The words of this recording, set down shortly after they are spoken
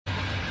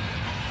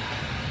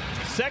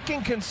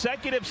second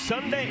consecutive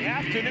Sunday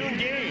afternoon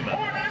game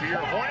for your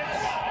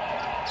Hornets.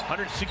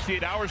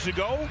 168 hours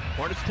ago,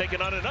 Hornets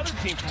taking on another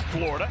team from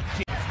Florida.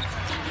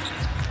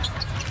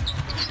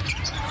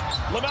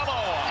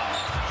 LaMelo.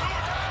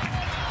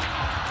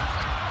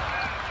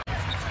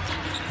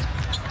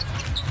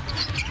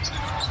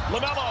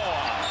 LaMelo.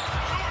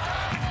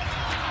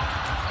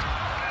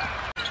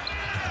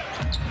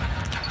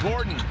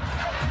 Gordon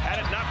had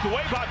it knocked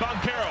away by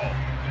Boncaro.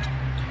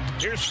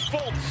 Here's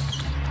Fultz.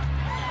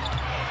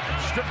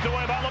 Stripped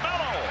away by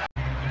LaMelo.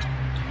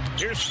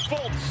 Here's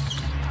Fultz.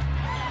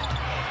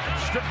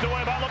 Stripped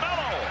away by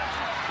LaMelo.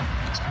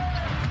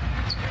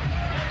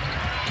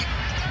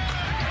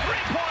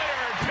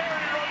 Three-pointer,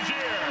 Terry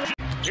Rozier.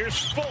 Here's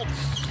Fultz.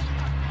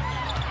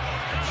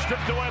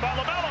 Stripped away by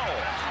LaMelo.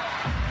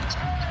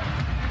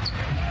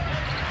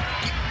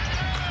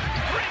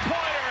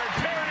 Three-pointer,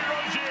 Terry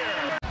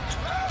Rozier.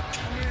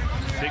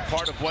 Big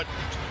part of what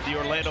the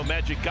Orlando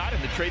Magic got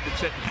in the trade that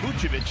sent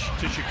Vucevic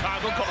to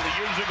Chicago a couple of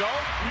years ago.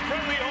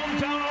 From the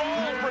hometown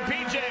home for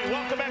PJ.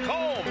 Welcome back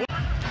home.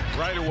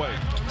 Right away.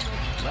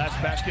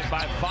 Last basket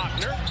by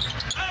Wagner.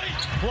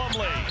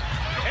 Plumlee.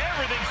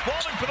 Everything's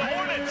falling for the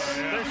Hornets.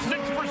 They're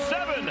 6 for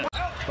 7.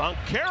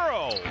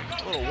 Boncaro.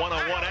 A little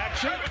one-on-one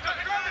action.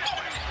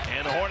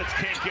 And the Hornets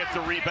can't get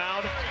the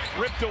rebound.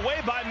 Ripped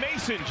away by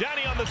Mason.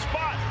 Johnny on the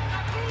spot.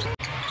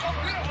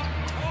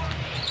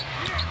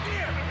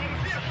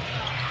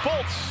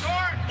 Fultz.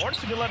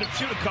 Hornets can let him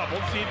shoot a couple.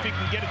 See if he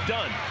can get it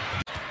done.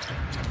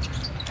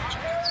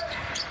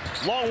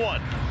 Long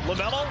one.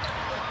 LaMelo.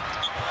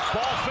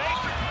 Ball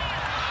fake.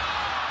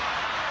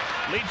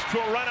 Leads to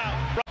a run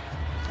out.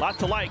 Lot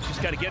to like,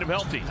 just got to get him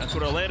healthy. That's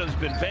what Orlando's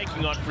been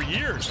banking on for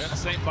years. That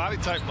same body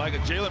type like a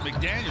Jalen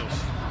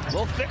McDaniels. A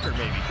little thicker,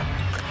 maybe.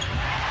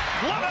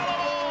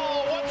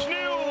 LaMelo! What's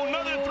new?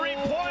 Another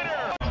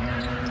three-pointer.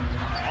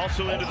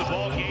 Also into the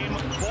ball game.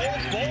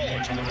 Ball.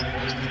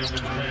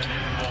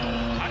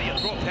 How do you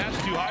throw a pass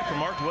too high for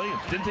Mark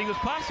Williams? Didn't think it was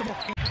possible.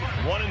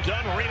 One and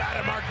done. Rebound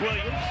to Mark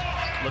Williams.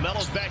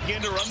 LaMelo's back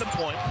in to run the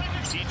point.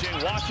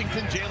 DJ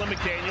Washington, Jalen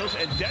McDaniels,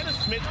 and Dennis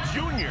Smith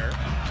Jr.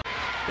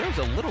 There was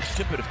a little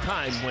snippet of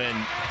time when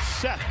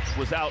Seth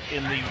was out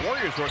in the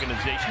Warriors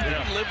organization. Did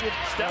he live with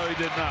Steph? No, he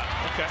did not.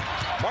 Okay.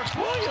 Mark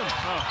Williams.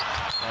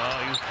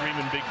 He was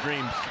dreaming big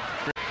dreams.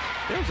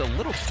 There was a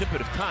little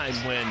snippet of time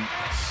when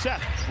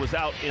Seth was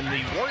out in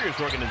the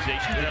Warriors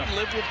organization. Did he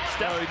live with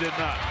Steph? No, he did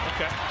not.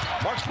 Okay.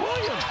 Mark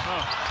Williams.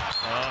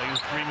 He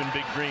was dreaming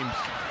big dreams.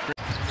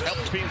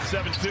 Helps being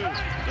 7-2.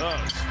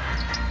 Does.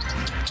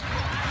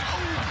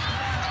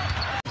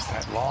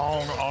 That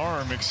long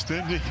arm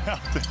extending out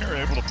there,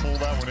 able to pull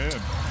that one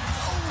in.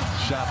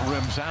 Shot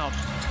rims out,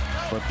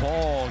 but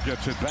Paul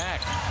gets it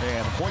back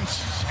and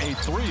hoists a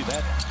three.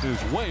 That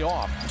is way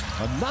off.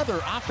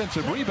 Another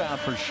offensive rebound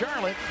for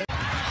Charlotte.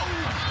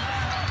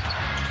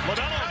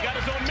 LaMelo got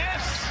his own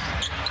miss.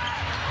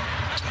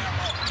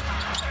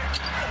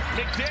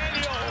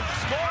 McDaniels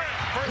score it.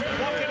 First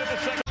bucket of the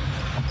second.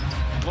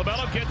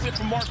 LaMelo gets it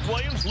from Mark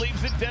Williams,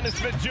 leaves it Dennis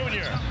Smith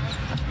Jr.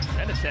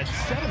 Dennis had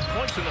 7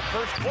 points in the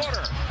first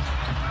quarter.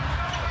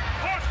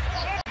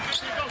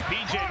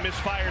 PJ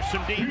misfires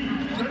some deep.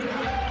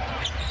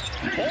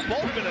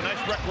 Ball's been a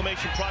nice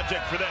reclamation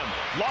project for them.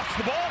 Lost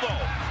the ball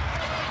though.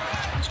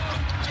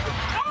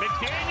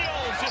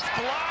 McDaniels just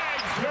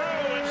glides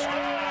through and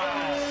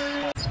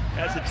scores.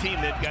 As a team,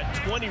 they've got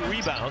 20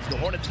 rebounds. The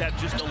Hornets have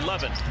just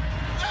 11.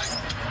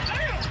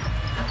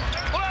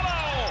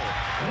 LaMelo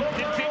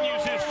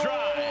continues his drive.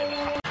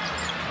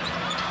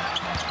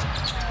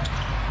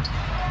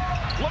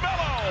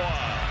 LaMelo.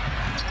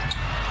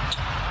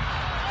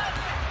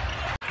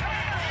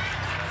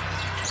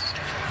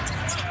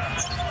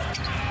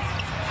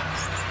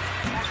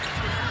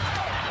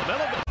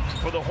 LaMelo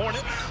for the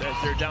Hornets as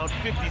they're down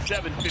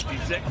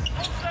 57-56.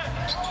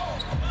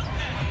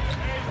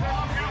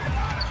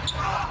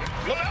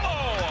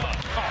 LaMelo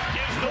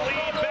gives the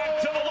lead back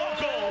to the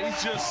locals. He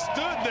just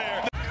stood there.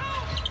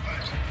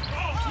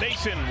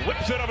 Mason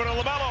whips it over to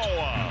LaMelo.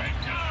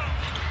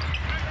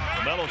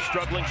 LaMelo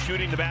struggling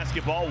shooting the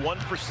basketball, 1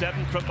 for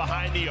 7 from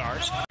behind the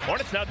arc.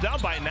 Hornets now down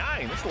by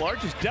 9. That's the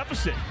largest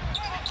deficit.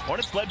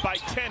 Hornets led by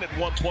 10 at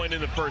one point in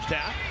the first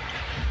half.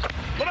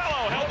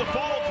 LaMelo held the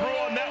follow through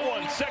on that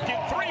one. Second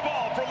three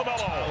ball for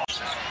LaMelo.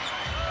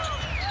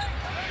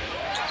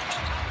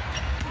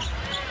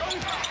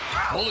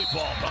 Bully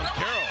ball,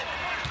 Boncaro.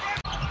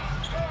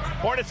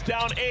 Hornets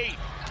down 8.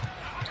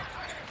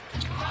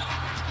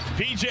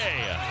 PJ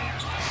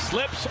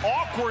slips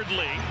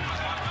awkwardly.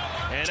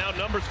 And now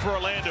numbers for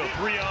Orlando.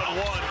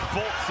 3-on-1.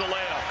 Fultz the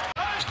layup.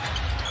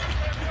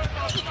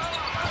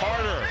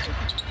 Carter.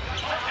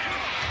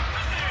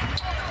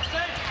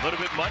 A little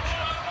bit much.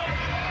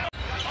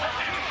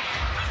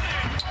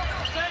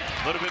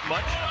 A little bit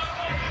much.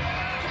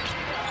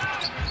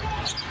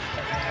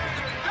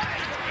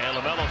 And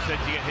LaMelo said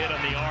you get hit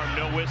on the arm,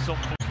 no whistle.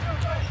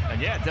 And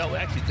yeah,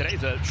 actually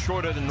today's a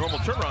shorter than normal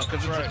turnaround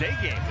because it's a day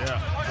game. Yeah,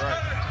 that's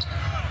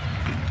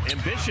right.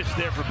 Ambitious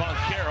there for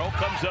Boncaro.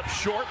 Comes up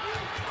short.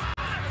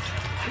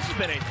 This has been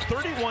been a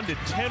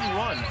 31-10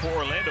 run for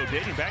Orlando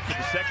dating back to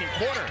the second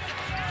quarter.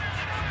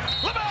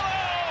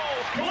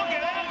 LaMelo! Look at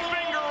that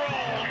finger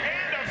roll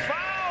and a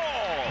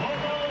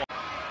foul!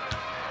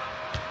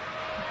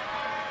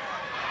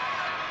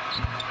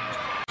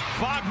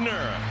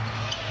 Wagner.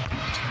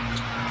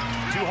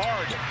 Too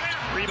hard.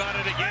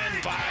 Rebounded again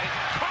by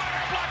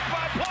Carter, blocked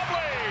by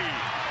Plumlee.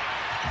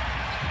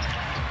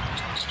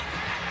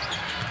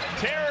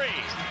 Terry.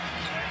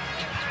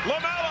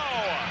 LaMelo.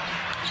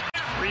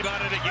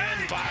 Rebounded again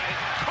by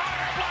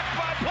Carter, blocked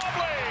by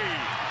Plumlee.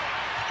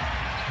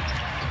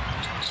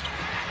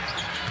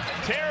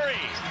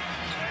 Terry.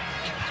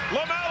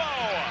 LaMelo.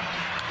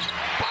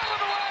 Bottom of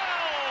the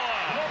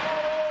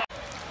well.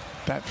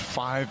 That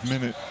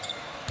 5-minute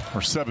or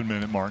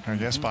 7-minute mark, I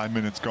guess 5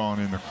 minutes gone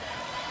in the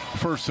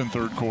first and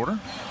third quarter.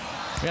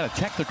 We had a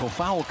technical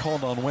foul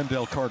called on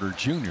Wendell Carter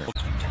Jr.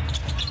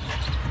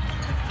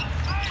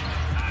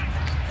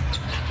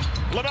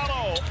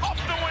 LaMelo up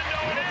the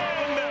window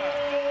and in.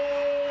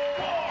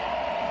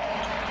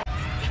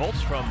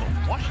 Folks from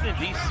Washington,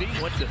 D.C.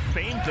 went to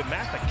famed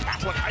DeMatha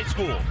Catholic High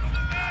School.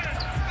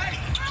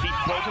 Keith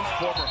Cousins,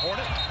 former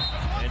Hornet,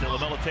 and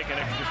LaMelo take an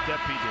extra step.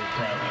 He did.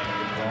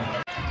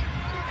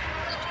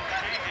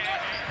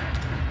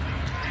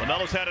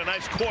 LaMelo's had a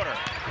nice quarter.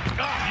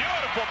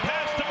 Beautiful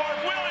pass to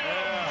Mark Williams.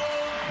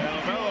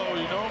 Yeah.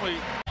 LaMelo,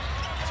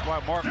 that's why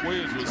Mark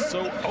Williams was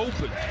so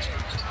open.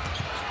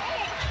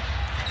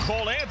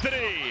 Cole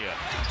Anthony.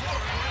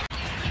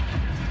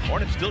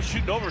 Hornets still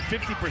shooting over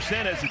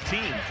 50% as a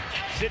team.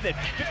 Sitting at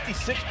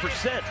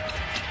 56%.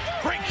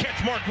 Great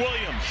catch, Mark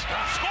Williams.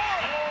 Score!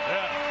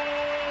 Yeah.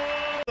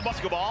 The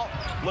basketball.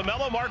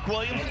 LaMelo, Mark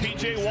Williams,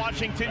 P.J.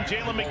 Washington,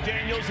 Jalen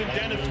McDaniels, and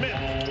Dennis Smith.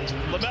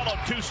 LaMelo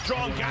too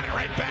strong, got it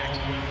right back.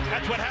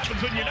 That's what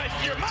happens when you're nice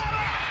to your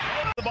mama.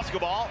 The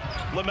basketball.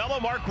 LaMelo,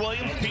 Mark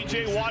Williams,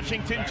 P.J.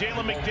 Washington,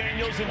 Jalen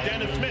McDaniels, and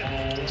Dennis Smith.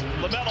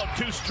 LaMelo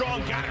too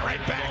strong, got it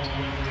right back.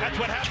 That's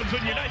what happens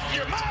when you're nice to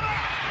your mama.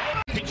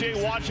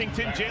 P.J.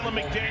 Washington, Jalen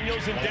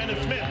McDaniels, and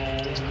Dennis Smith.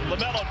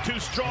 LaMelo too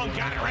strong,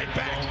 got it right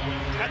back.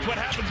 That's what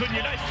happens when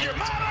you're nice to your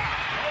mama.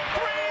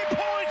 3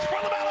 points for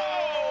LaMelo.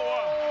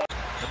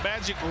 The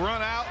Magic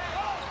run out,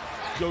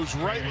 goes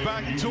right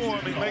back to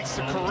him. He makes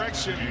the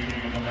correction.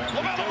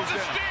 LaMelo with the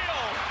steal.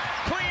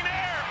 Clean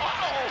air.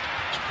 Uh-oh.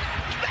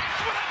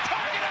 That's what I'm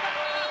talking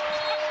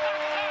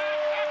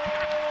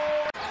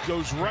about.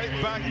 Goes right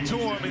back to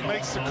him. He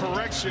makes the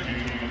correction.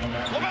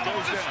 LaMelo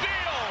with the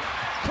steal.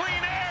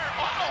 Clean air.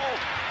 Uh-oh.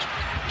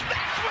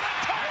 That's what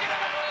I'm talking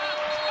about.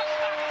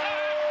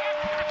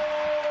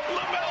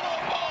 LaMelo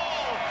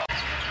ball.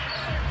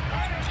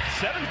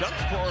 7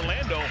 dunks for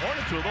Orlando.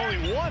 Hornets with only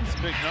 1.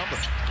 Big number.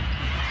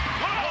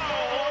 LaMelo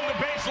along the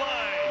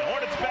baseline.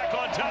 Hornets back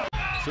on top.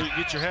 So you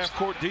get your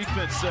half-court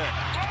defense set.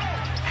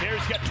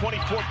 Terry's got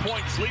 24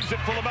 points. Leaves it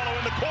for LaMelo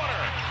in the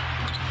corner.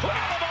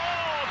 LaMelo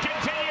ball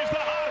continues the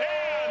hot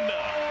hand.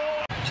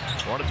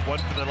 Hornets won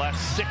for the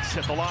last 6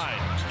 at the line.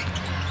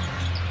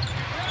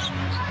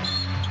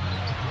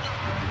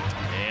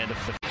 And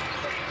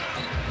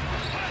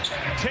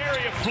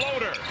Terry a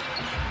floater.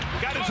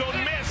 Got his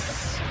own miss.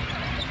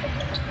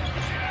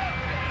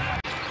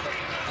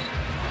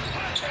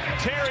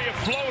 Terry a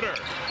floater.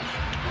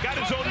 Got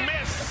his own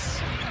miss.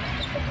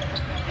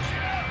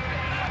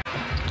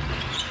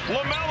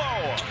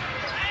 LaMelo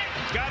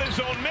got his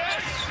own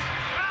miss.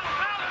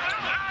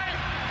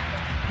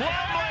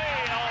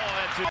 Plumlee. Oh,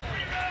 that's it.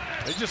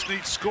 They just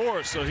need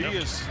scores, so he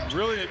is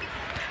really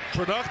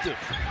productive.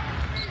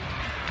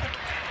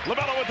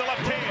 LaMelo with the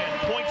left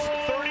hand. Points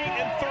 30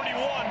 and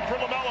 31 for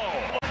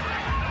LaMelo.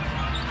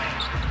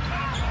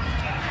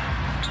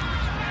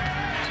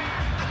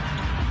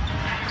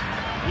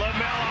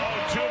 LaMelo,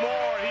 2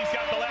 more. He's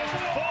got the last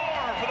 4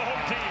 for the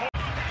home team.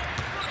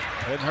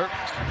 Hadn't hurt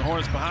the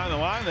Hornets behind the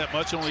line that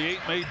much. Only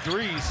 8 made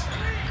threes.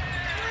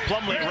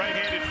 Plumlee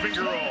right-handed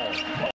finger roll.